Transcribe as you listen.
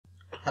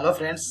Hello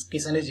friends,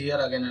 Kisan is here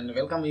again and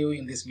welcome you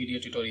in this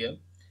video tutorial.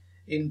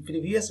 In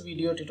previous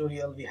video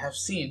tutorial we have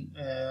seen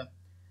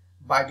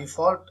by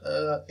default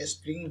a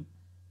Spring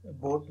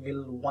Boot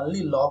will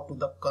only log to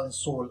the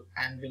console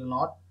and will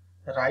not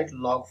write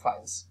log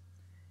files.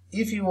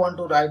 If you want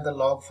to write the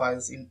log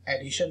files in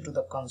addition to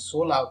the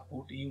console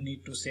output, you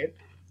need to set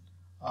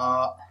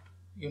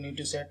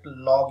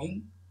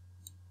logging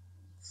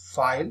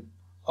file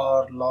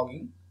or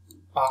logging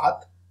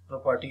path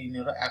property in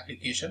your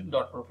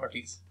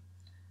application.properties.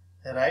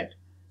 Right,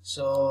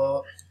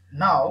 so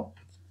now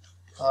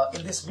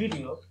in this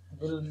video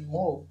we'll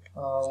move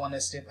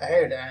one step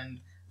ahead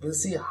and we'll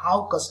see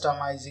how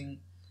customizing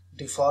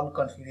default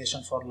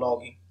configuration for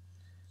logging.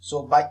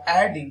 So by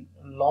adding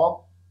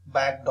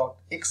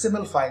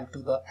logback.xml file to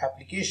the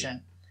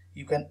application,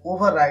 you can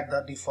override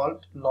the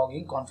default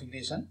logging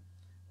configuration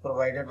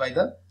provided by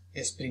the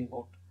Spring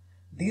Boot.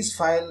 This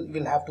file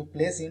will have to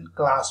place in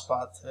class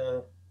path.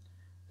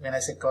 When I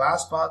say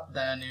class path,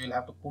 then you will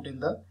have to put in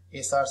the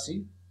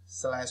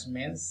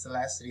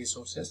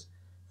src/main/resources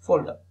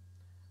folder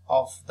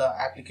of the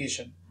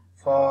application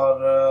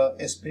for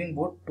Spring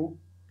Boot to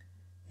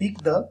pick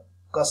the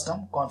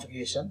custom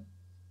configuration.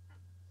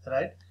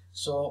 Right,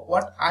 so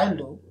what I'll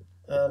do,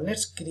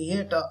 let's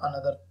create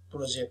another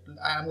project.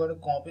 I am going to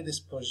copy this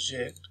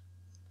project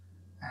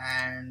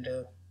and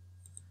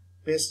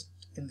paste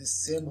in the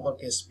same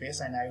workspace space,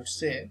 and I would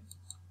say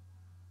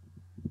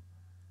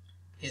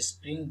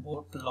Spring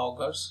Boot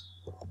loggers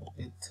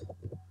with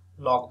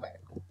logback.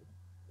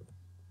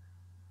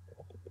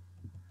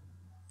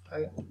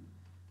 Okay,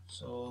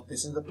 so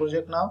this is the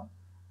project now.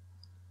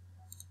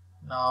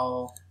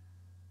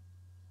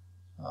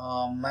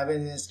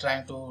 Maven is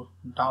trying to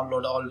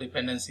download all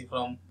dependency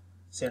from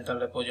central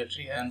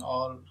repository, and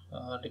all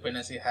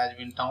dependency has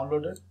been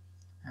downloaded,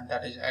 and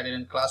that is added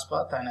in class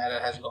path, and error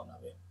has gone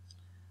away.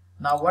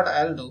 Now what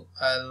I'll do,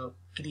 I'll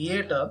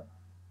create a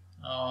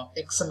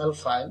XML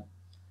file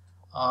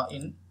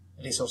in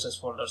resources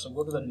folder. So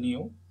go to the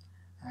new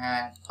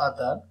and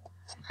other,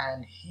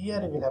 and here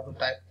we will have to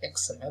type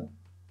XML.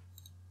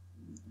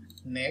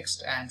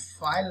 Next, and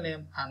file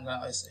name I'm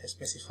going to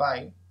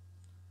specify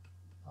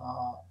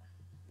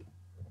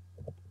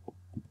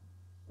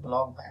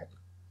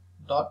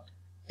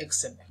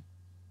logback.xml.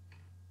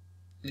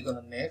 Click on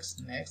the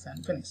next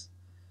and finish.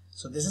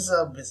 So this is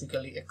a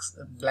basically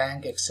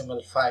blank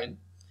XML file.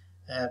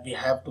 We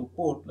have to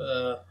put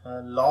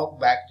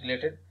logback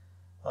related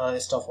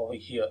stuff over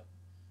here.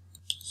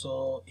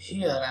 So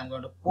here I'm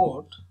going to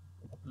put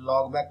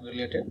logback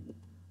related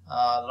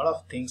a lot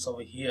of things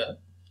over here.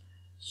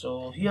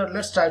 So here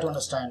let's try to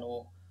understand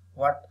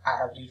what I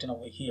have written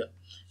over here.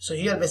 So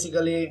here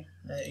basically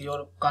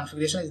your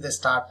configuration is the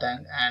start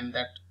tag and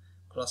that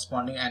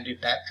corresponding end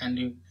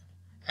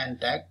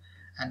tag,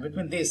 and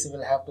between this you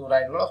will have to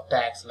write a lot of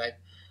tags. Like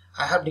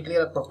I have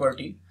declared a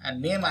property,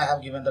 and name I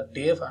have given the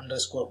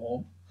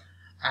dev_home,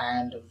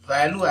 and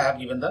value I have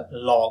given the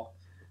log.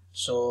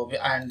 So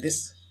and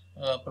this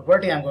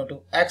property I'm going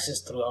to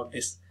access throughout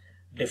this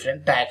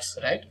different tags,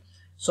 right?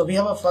 So we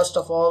have a first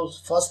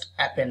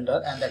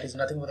appender, and that is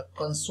nothing but a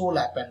console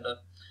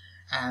appender,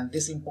 and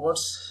this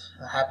imports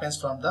happens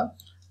from the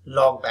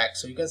logback.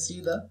 So you can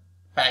see the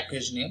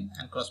package name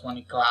and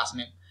corresponding class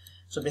name.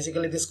 So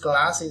basically this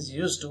class is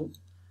used to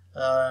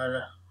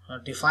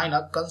define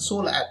a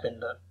console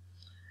appender,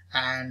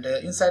 and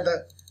inside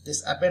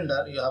this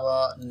appender you have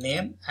a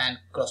name and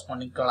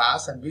corresponding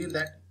class, and within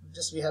that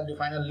just we have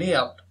defined a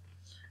layout,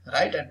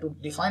 right? And to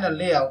define a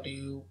layout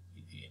you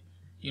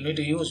need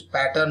to use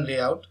pattern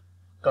layout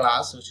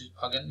class, which is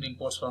again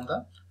imports from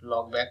the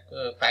logback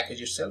package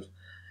itself.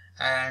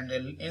 And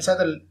inside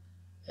the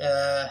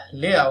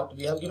layout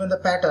we have given the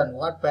pattern,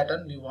 what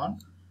pattern we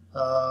want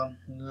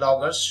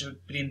loggers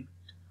should print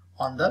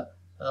on the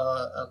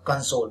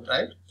console,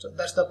 right? So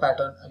that's the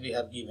pattern we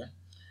have given.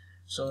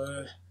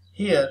 So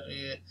here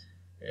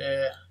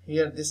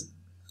this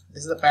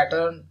is the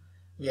pattern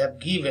we have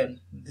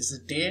given. This is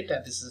date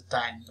and this is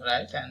time,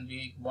 right? And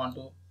we want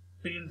to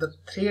print the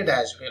thread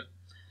as well,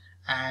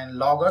 and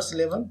loggers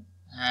level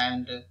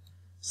and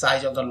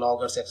size of the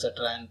loggers, etc.,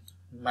 and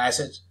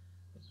message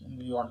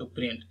we want to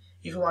print.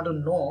 If you want to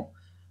know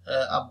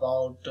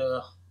about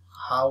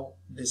how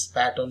this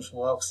patterns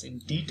works in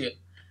detail,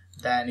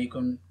 then you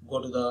can go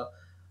to the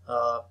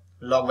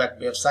logback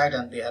website,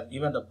 and they have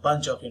given a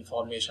bunch of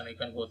information. You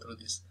can go through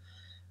this.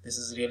 This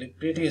is really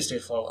pretty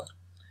straightforward.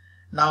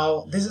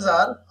 Now this is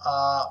our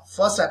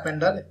first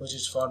appender, which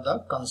is for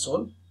the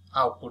console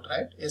output,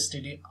 right?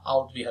 std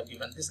out we have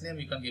given this name,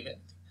 you can give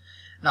anything.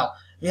 Now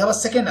we have a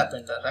second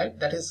appender, right?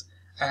 That is,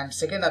 and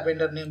second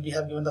appender name we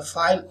have given the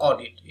file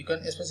audit. You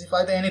can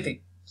specify the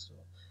anything. So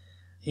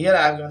here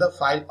I have given the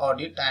file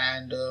audit,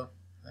 and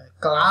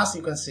class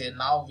you can say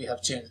now we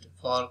have changed.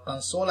 For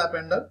console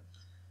appender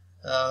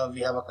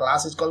we have a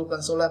class is called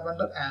console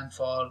appender, and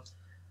for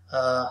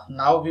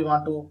now we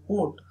want to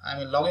put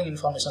logging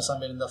information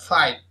somewhere in the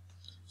file.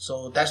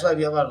 So that's why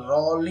we have a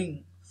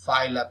rolling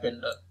file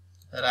appender,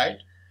 right?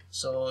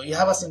 So you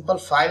have a simple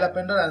file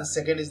appender, and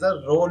second is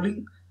the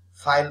rolling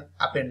file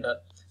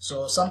appender.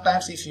 So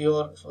sometimes if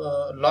your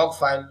log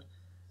file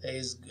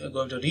is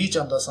going to reach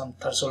on the some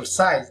threshold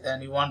size,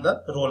 then you want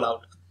the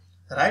rollout,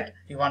 right?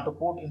 You want to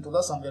put into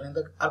the somewhere in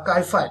the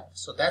archive file.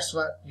 So that's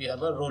why we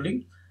have a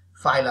rolling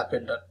file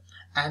appender.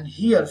 And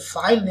here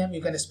file name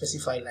you can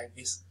specify like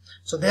this.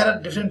 So there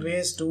are different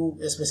ways to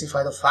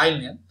specify the file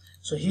name.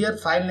 So here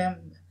file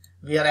name,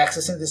 we are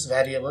accessing this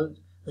variable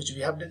which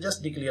we have to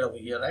just declare over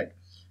here, right?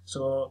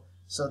 So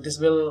this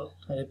will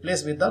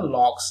replace with the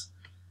logs,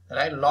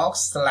 right?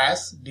 logs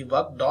 /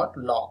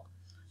 debug.log.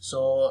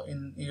 So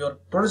in your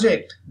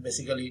project,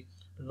 basically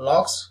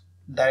logs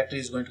directory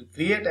is going to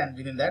create, and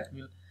within that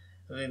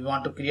we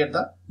want to create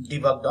the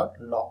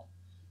debug.log,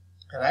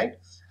 right?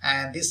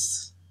 And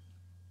this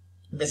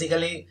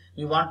basically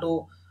we want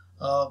to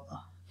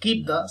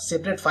keep the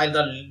separate file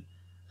the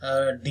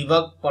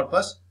debug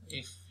purpose.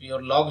 If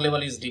your log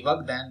level is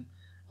debug, then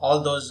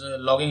all those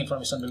logging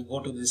information will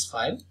go to this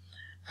file.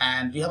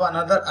 And we have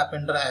another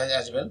appender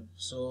as well.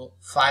 So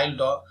file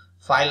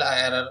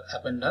error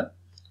appender,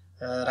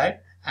 right?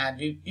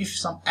 And if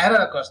some error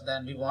occurs,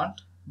 then we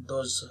want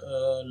those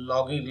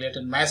logging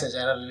related message,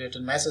 error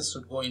related message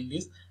should go in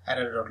this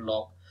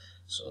error.log.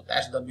 So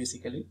that's the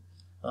basically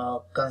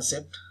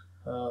concept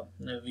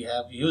we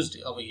have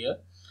used over here,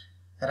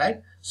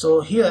 right?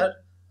 So here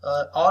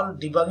all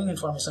debugging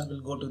information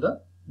will go to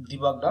the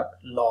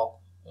debug.log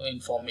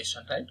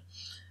information, right?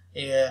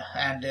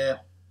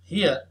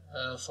 Here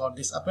for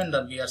this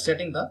appender we are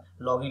setting the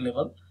logging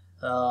level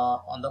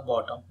on the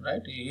bottom,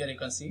 right? Here you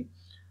can see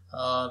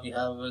we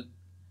have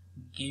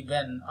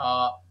given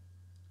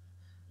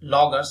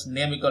loggers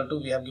name equal to,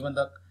 we have given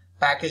the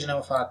package name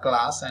of our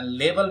class, and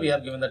label we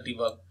have given the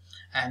debug.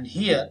 And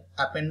here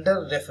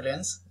appender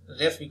reference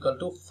ref equal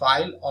to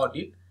file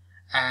audit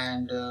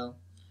and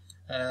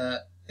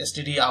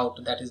std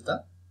out, that is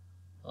the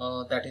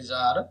that is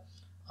our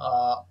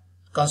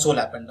console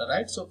appender,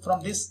 right? So from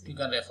this you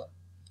can refer,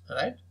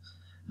 right?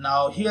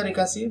 Now here you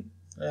can see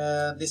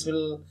this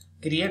will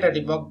create a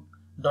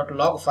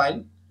debug.log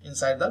file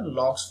inside the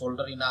logs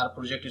folder in our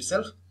project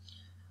itself,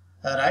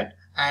 right?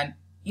 And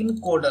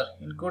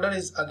encoder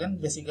is again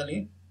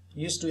basically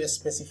used to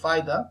specify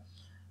the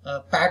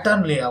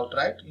pattern layout,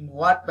 right? In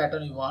what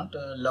pattern you want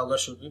logger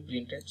should be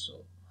printed.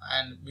 So,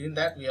 and within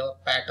that we have a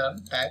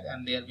pattern tag,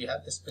 and there we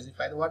have to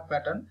specify what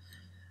pattern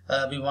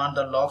we want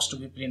the logs to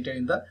be printed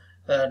in the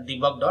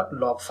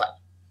debug.log file,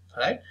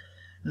 right?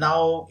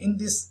 Now in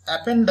this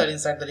appender,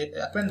 inside the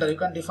appender you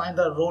can define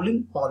the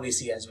rolling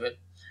policy as well.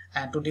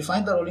 And to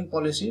define the rolling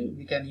policy,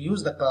 we can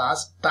use the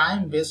class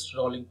time-based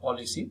rolling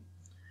policy.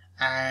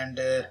 And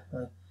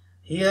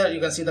here you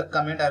can see the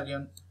comment I have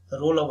given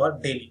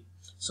rollover daily.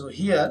 So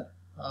here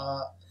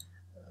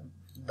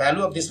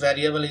value of this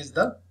variable is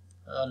the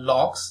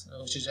logs,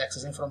 which is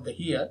accessing from the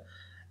here,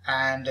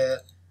 and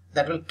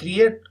that will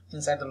create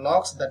inside the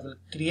logs, that will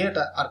create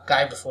an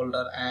archived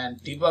folder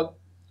and debug.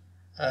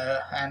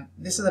 And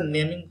this is the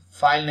naming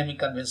file naming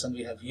convention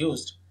we have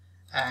used,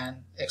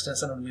 and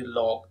extension will be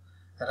log,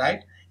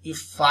 right? If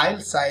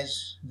file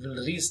size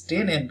will reach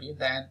 10 MB,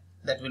 then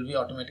that will be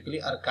automatically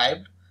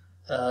archived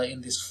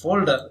in this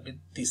folder with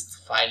this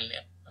file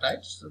name, right?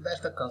 So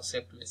that's the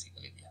concept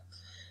basically.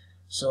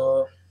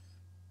 So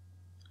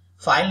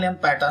file name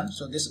pattern,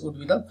 so this would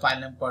be the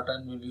file name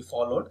pattern will be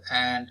followed,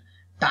 and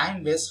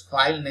time-based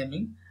file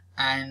naming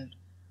and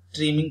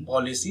trimming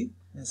policy.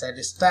 Inside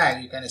this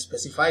tag you can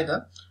specify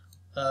the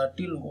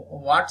till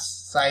what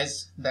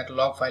size that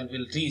log file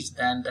will reach,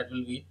 then that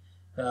will be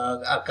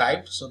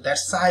archived. So that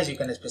size you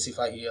can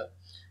specify here,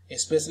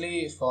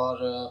 especially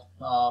for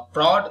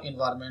prod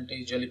environment.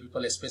 Usually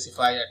people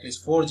specify at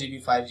least 4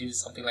 GB 5 GB,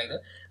 something like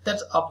that.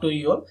 That's up to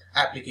your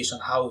application,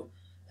 how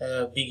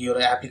big your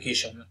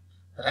application,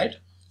 right?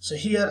 So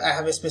here I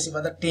have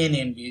specified the 10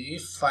 MB.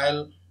 If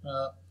file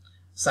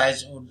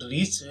size would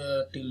reach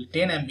till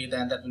 10 MB,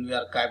 then that will be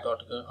archived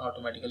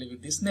automatically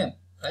with this name,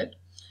 right?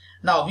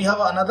 Now we have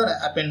another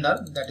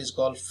appender that is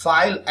called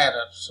file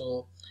error.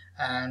 So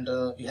and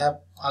we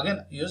have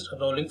again used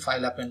rolling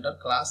file appender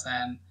class,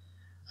 and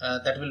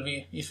that will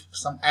be, if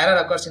some error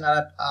occurs in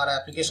our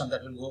application,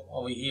 that will go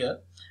over here.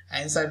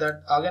 And inside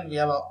that again we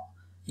have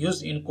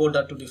used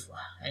encoder to define.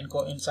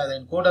 Inside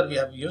the encoder we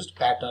have used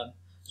pattern.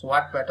 So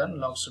what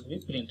pattern logs should be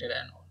printed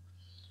and all.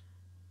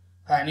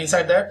 And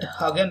inside that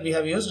again we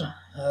have used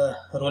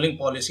rolling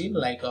policy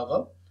like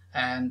above,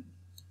 and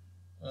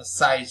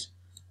size,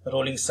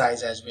 rolling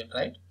size as well,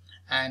 right?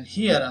 And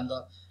here on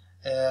the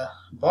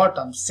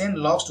bottom, send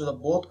logs to the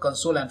both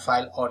console and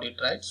file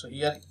audit, right? So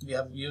here we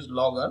have used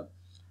logger,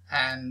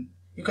 and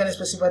you can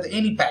specify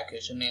any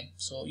package name.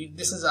 So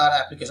this is our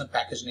application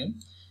package name,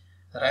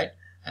 right?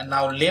 And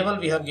now label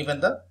we have given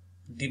the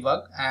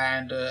debug,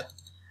 and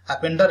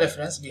appender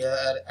reference we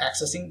are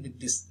accessing with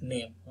this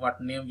name,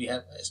 what name we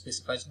have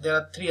specified. So there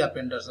are 3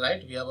 appenders,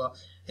 right? We have a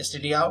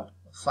std out,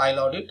 file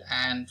audit,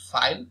 and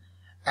file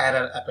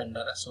error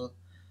appender.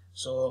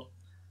 So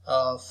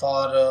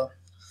for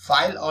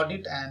file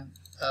audit and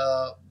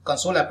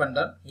console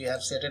appender we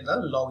have set the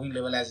logging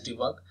level as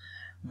debug,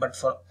 but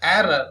for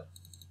file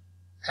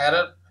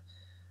error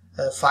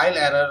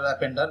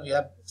appender we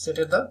have set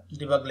the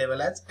debug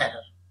label as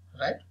error,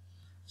 right?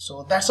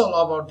 So that's all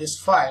about this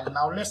file.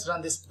 Now let's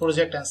run this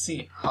project and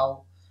see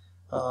how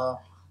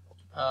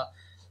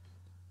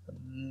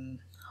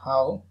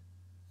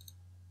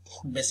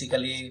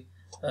basically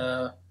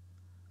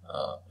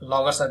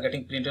loggers are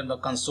getting printed in the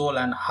console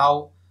and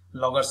how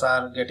loggers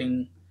are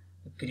getting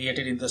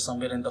created in the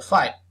somewhere in the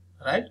file,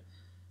 right?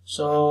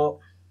 So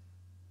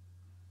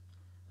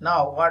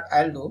now what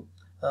I'll do,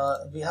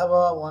 we have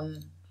a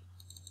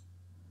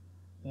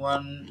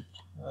one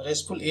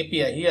RESTful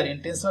API here.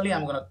 Intentionally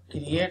I'm gonna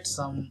create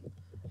some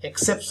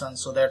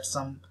exceptions so that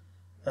some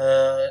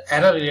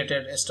error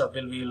related stuff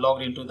will be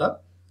logged into the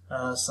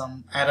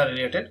some error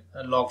related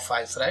log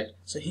files, right?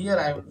 So here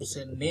I will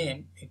say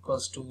name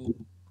equals to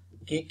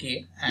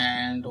kk,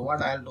 and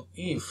what I'll do,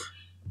 if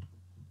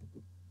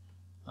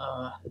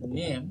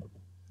name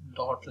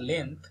dot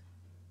length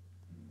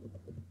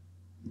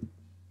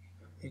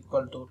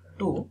equal to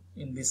 2,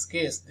 in this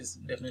case this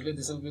definitely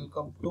this will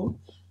become 2,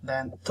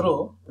 then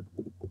throw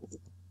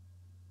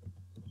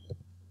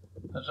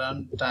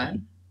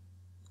runtime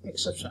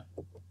exception,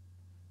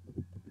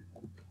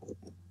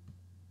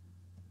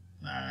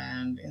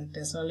 and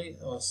intentionally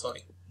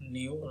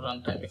new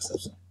runtime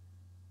exception,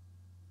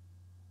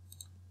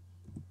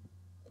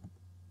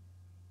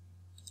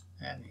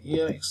 and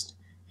here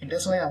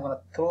intentionally I'm going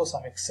to throw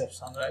some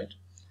exception, right?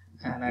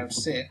 And I would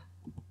say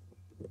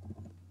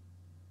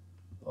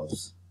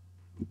oops,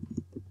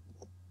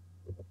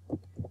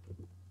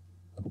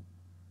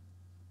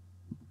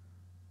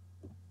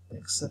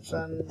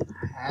 exception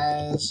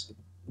has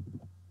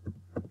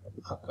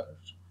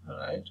occurred,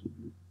 right?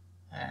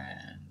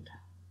 And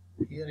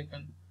here you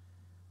can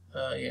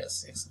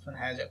yes, exception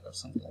has occurred,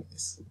 something like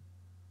this,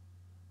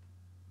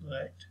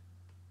 right?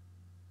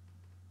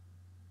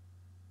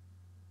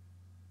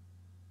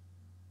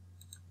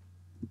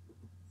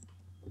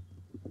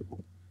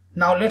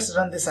 Now let's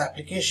run this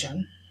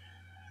application.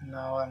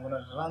 Now I'm going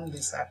to run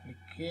this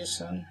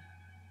application,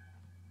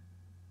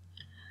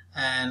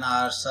 and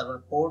our server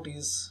port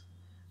is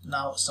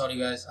now, sorry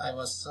guys, I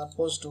was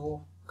supposed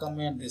to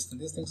comment these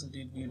things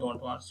we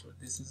don't want, so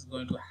this is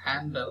going to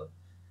handle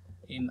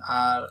in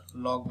our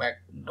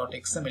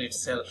logback.xml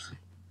itself.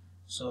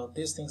 So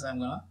these things I'm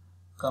gonna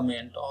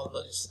comment all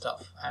the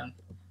stuff, and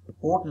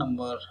port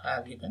number I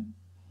have given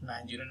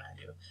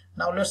 9090.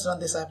 Now let's run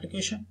this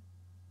application.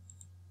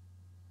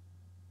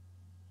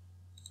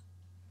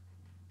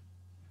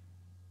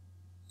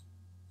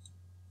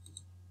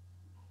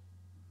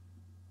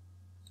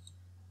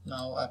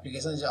 Now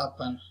application is up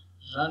and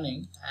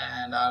running,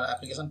 and our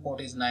application port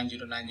is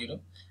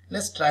 9090.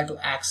 Let's try to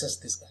access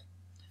this guy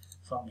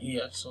from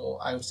here. So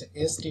I would say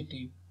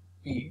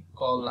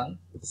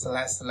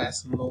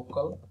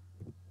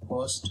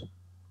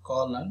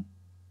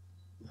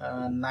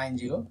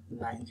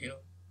http://localhost:9090.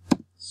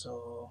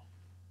 So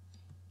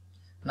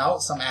now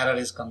some error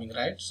is coming,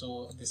 right?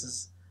 So this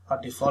is a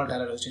default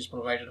error which is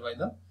provided by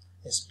the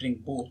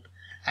Spring Boot.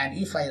 And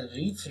if I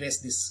refresh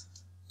this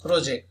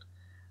project,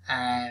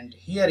 and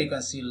here you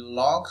can see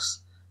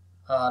logs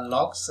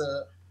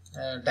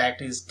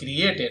that is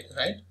created,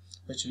 right,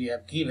 which we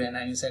have given,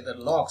 and inside the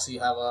logs you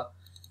have a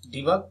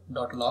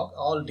debug.log,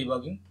 all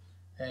debugging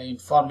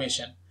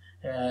information.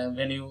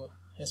 When you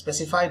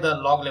specify the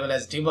log level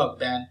as debug,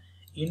 then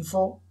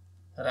info,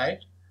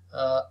 right,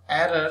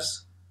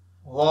 errors,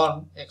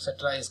 warn,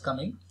 etc. is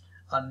coming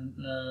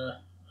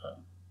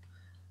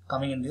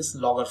coming in this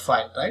logger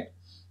file, right?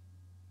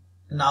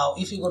 Now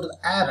if you go to the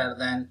error,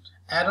 then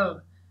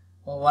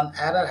one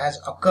error has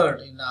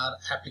occurred in our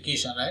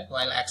application, right,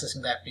 while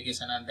accessing the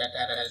application, and that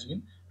error has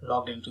been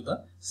logged into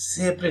the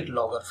separate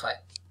logger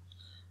file,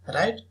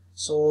 right?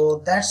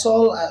 So that's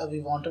all we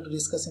wanted to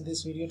discuss in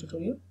this video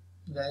tutorial,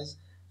 guys.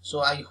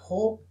 So I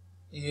hope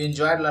you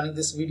enjoyed learning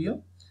this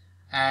video,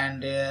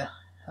 and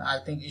I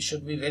think you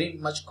should be very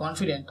much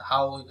confident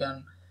how you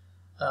can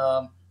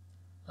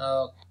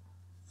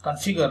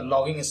configure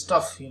logging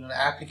stuff in an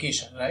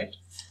application, right,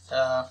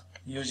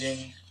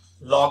 using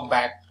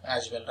logback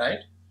as well,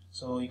 right?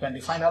 So you can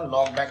define a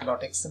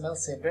logback.xml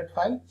separate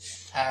file,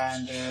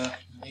 and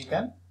you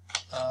can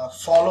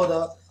follow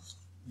the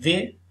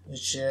way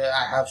which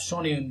I have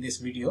shown you in this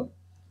video,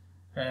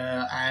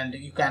 and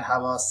you can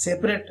have a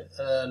separate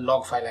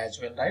log file as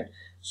well, right?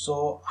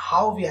 So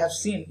how we have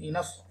seen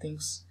enough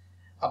things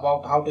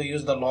about how to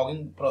use the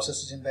logging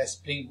processes in the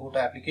Spring Boot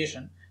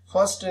application.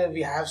 First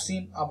we have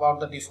seen about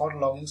the default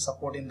logging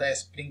support in the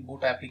Spring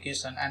Boot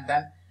application, and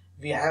then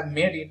we have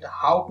made it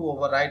how to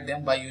override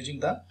them by using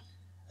the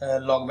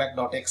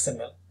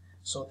logback.xml.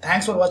 So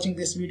thanks for watching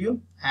this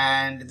video,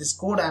 and this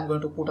code I am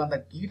going to put on the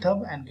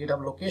GitHub, and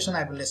GitHub location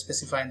I will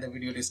specify in the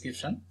video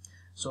description.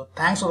 So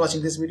thanks for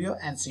watching this video,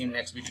 and see you in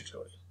next video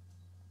tutorial.